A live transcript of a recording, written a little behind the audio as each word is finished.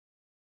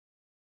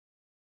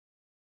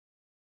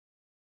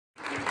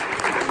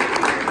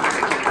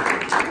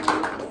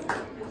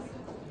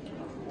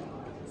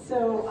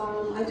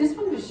So I just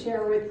wanted to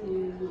share with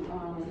you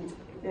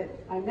that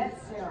I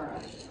met Sarah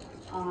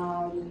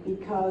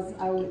because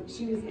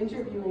she was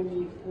interviewing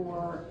me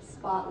for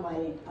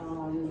Spotlight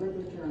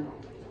River Journal.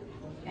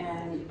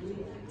 And we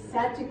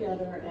sat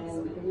together,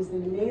 and it was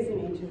an amazing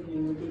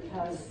interview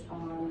because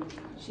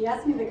she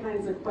asked me the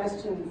kinds of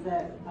questions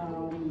that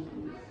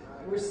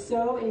were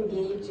so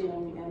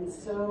engaging and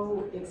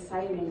so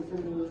exciting for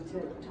me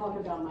to talk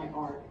about my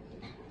art.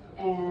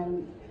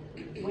 And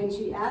when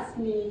she asked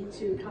me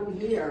to come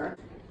here,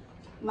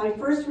 my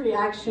first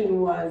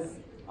reaction was,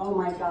 oh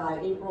my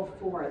God, April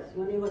 4th.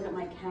 Let me look at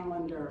my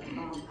calendar.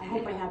 I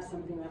hope I have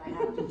something that I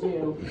have to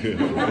do.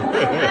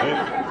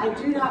 I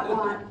do not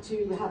want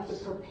to have to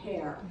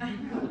prepare.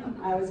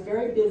 I was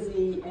very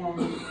busy,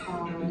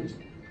 and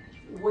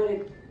what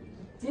it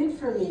did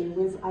for me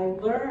was I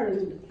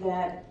learned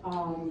that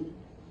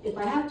if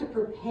I have to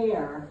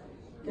prepare,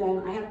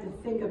 then I have to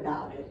think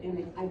about it,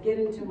 and I get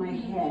into my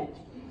head.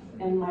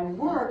 And my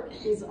work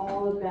is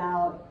all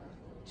about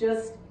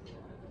just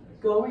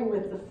going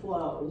with the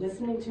flow,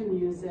 listening to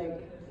music,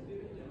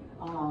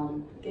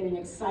 getting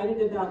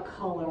excited about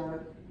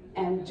color,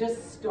 and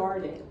just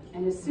starting.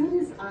 And as soon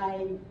as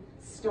I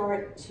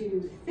start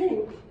to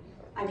think,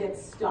 I get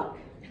stuck.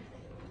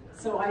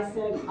 So I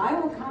said, I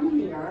will come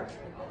here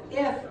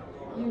if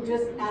you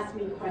just ask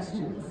me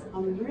questions.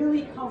 I'm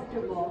really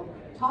comfortable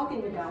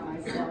talking about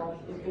myself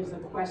if there's a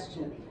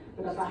question.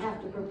 But if I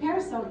have to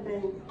prepare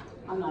something,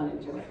 I'm not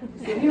into it.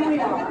 So here we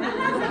are. And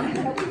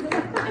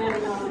you're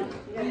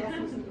going to ask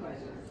me some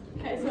questions.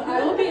 Okay, so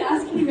I will be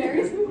asking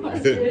Mary some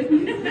questions.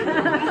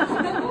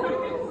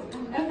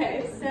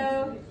 Okay,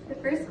 so the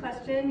first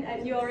question,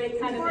 you already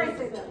kind of... Before I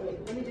say that,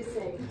 wait, let me just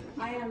say,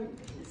 I am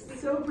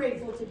so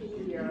grateful to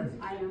be here.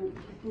 I am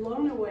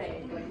blown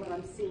away by what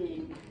I'm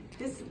seeing.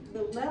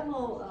 The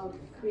level of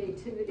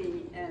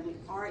creativity and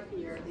art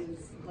here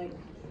is like,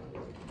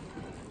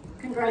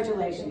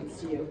 congratulations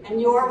to you.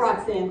 And you're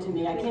Roxanne to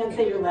me. I can't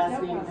say your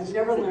last name. I've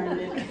never learned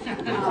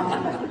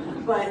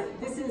it. But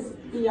this is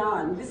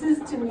beyond. This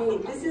is, to me,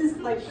 this is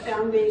like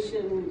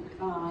foundation.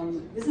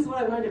 This is what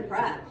I learned at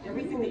Pratt.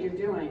 Everything that you're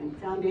doing,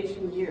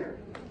 foundation year.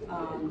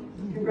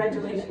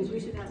 Congratulations. You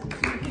should have some.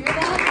 Hear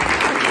that?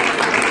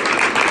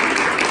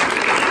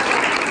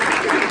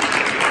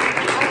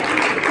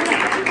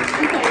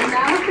 Okay,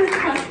 now for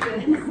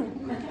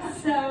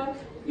questions. So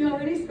you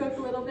already spoke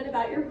a little bit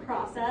about your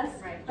process,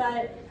 right.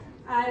 But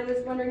I was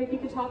wondering if you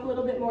could talk a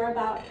little bit more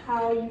about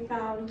how you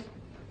found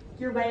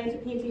your way into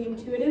painting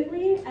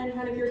intuitively and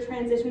kind of your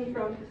transition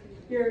from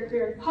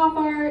your pop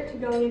art to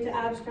going into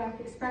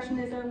abstract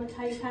expressionism, like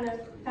how you kind of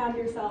found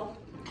yourself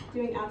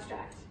doing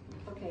abstract.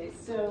 Okay,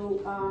 so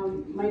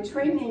my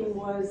training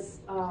was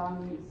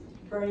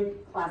very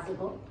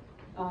classical.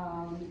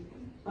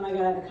 When I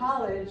got out of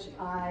college,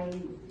 I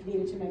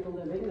needed to make a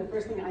living. The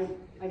first thing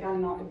I got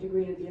a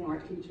degree to be an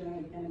art teacher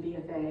and a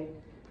BFA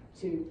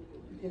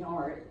in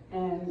art.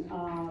 And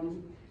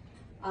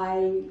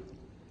I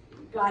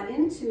got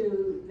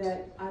into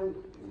that,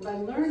 what I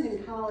learned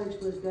in college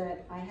was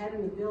that I had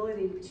an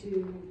ability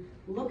to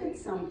look at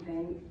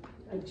something,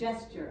 a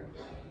gesture,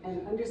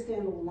 and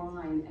understand the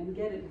line and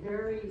get it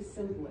very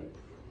simply.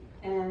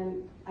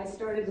 And I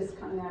started this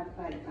kind of,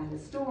 I had a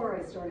store,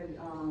 I started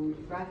a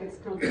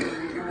graphics company,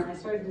 and I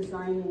started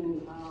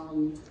designing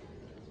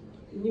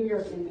New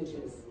York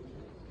images.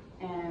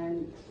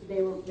 And they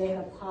had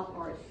a pop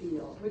art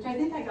feel, which I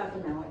think I got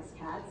from Alex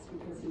Katz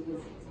because he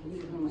was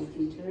one of my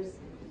teachers.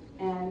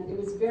 And it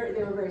was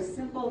they were very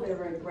simple, they were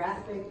very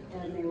graphic,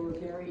 and they were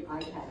very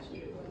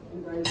eye-catching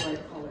and very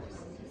bright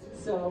colors.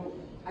 So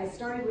I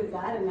started with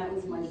that, and that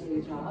was my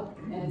day job,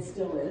 and it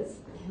still is.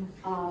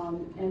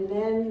 And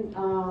then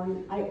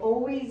I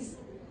always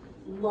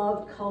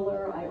loved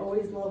color, I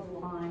always loved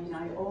line,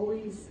 I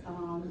always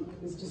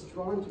was just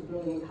drawn to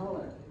brilliant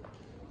color.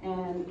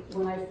 And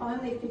when I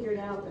finally figured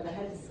out that I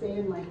had to stay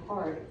in my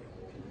heart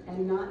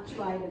and not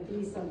try to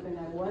be something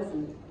I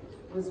wasn't,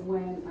 was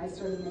when I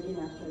started making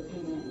abstract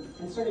painting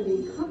and started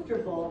being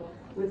comfortable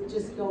with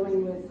just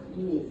going with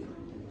me.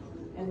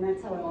 And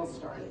that's how it all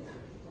started.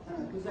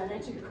 Does that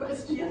answer your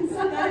questions?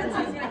 That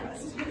answers my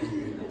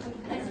question.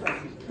 Next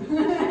question.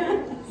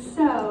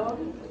 So,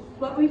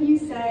 what would you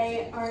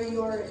say are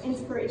your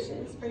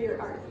inspirations for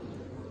your art?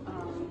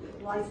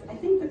 Well, I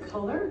think the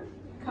color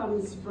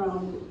comes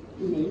from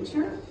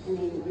nature. I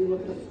mean, you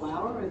look at a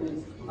flower and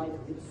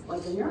it's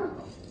like a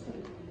miracle.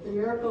 The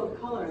miracle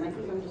of color, and I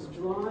think I'm just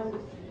drawn.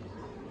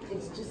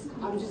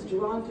 I'm just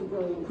drawn to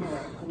brilliant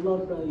color. I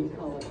love brilliant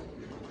color.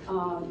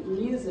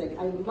 Music,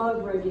 I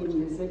love reggae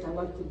music. I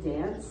love to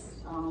dance.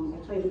 I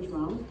play the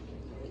drum.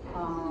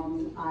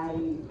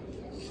 I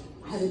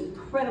have an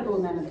incredible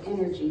amount of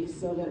energy,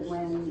 so that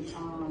when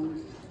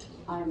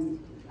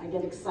I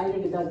get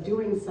excited about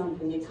doing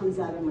something, it comes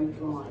out in my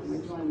drawing. My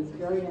drawing is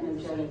very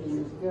energetic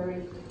and it's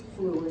very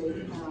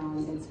fluid.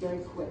 It's very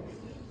quick.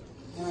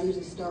 And I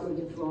usually start with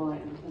the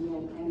drawing,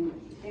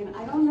 and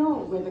I don't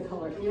know where the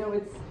color. You know,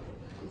 it's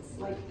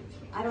like,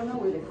 I don't know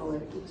where the color,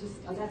 it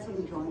just, that's what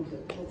I'm drawn to.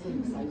 That's what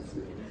excites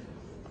me.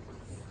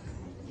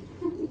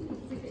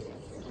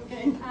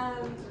 Okay.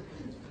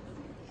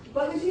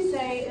 What would you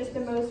say is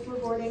the most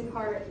rewarding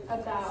part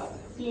about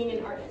being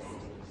an artist?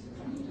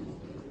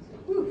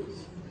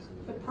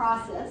 The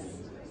process,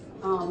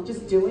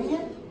 just doing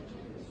it.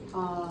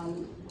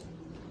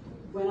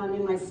 When I'm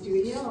in my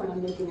studio and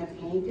I'm making a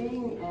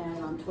painting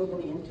and I'm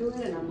totally into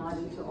it and I'm not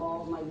into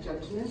all my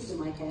judgments in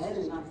my head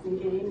and not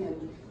thinking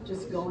and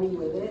just going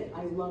with it,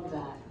 I love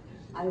that.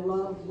 I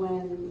love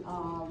when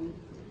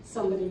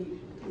somebody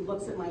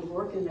looks at my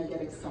work and they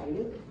get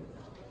excited.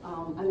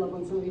 I love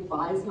when somebody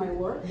buys my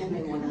work and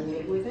they want to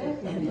live with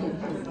it. And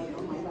it's like,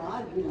 oh my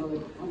God, you know,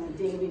 on a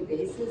daily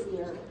basis,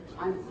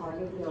 I'm part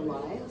of their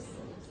lives.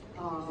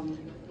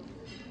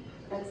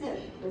 That's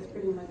it. That's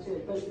pretty much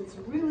it. But it's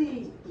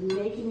really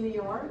making the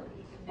art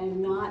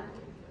and not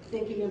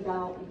thinking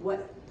about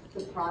what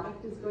the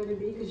product is going to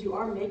be, because you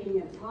are making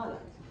a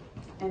product.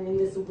 And in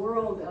this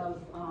world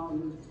of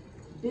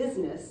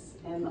business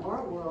and the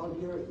art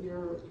world,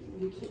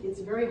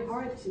 it's very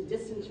hard to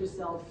distance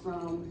yourself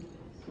from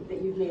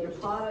that you've made a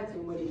product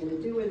and what are you going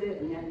to do with it,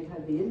 and now you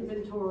have the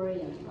inventory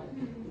and like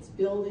it's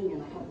building,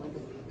 and I have like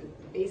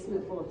a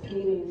basement full of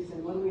paintings,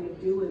 and what am I going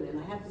to do with it?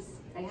 And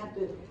I have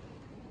to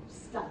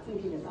stop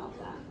thinking about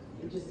that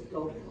and just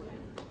go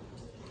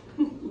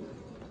for it.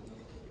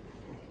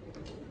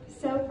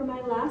 So for my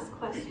last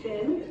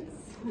question,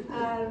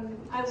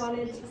 I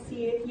wanted to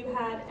see if you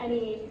had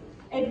any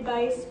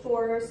advice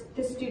for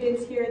the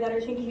students here that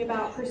are thinking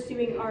about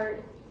pursuing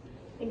art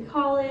in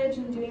college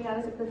and doing that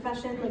as a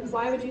profession. Like,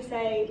 why would you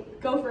say,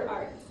 go for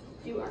art,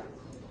 do art?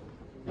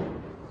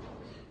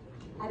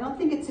 I don't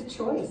think it's a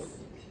choice.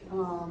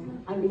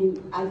 I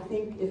mean, I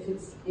think if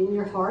it's in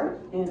your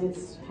heart and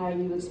it's how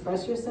you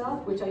express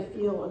yourself, which I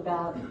feel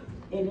about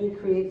any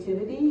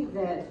creativity,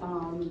 that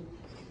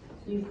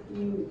you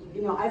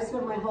know, I've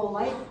spent my whole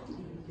life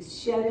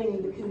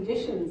shedding the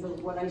conditions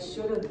of what I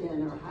should have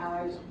been or how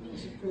I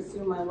should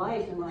pursue my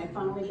life, and when I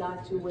finally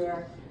got to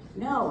where,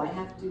 no, I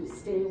have to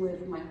stay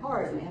with my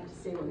heart and I have to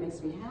say what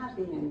makes me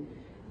happy, and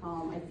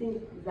I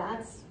think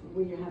that's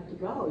where you have to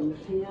go. You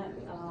can't,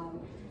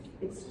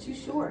 it's too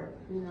short,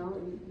 you know,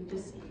 you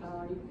just,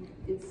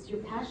 it's your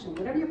passion.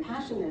 Whatever your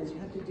passion is, you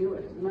have to do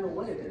it, no matter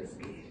what it is.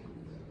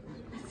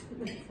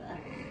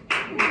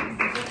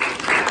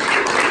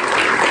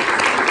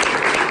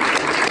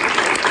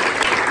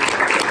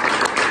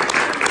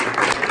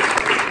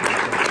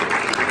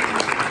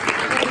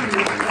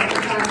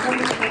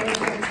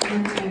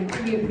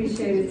 We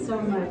appreciate it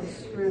so much,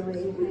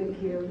 really.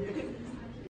 Thank you.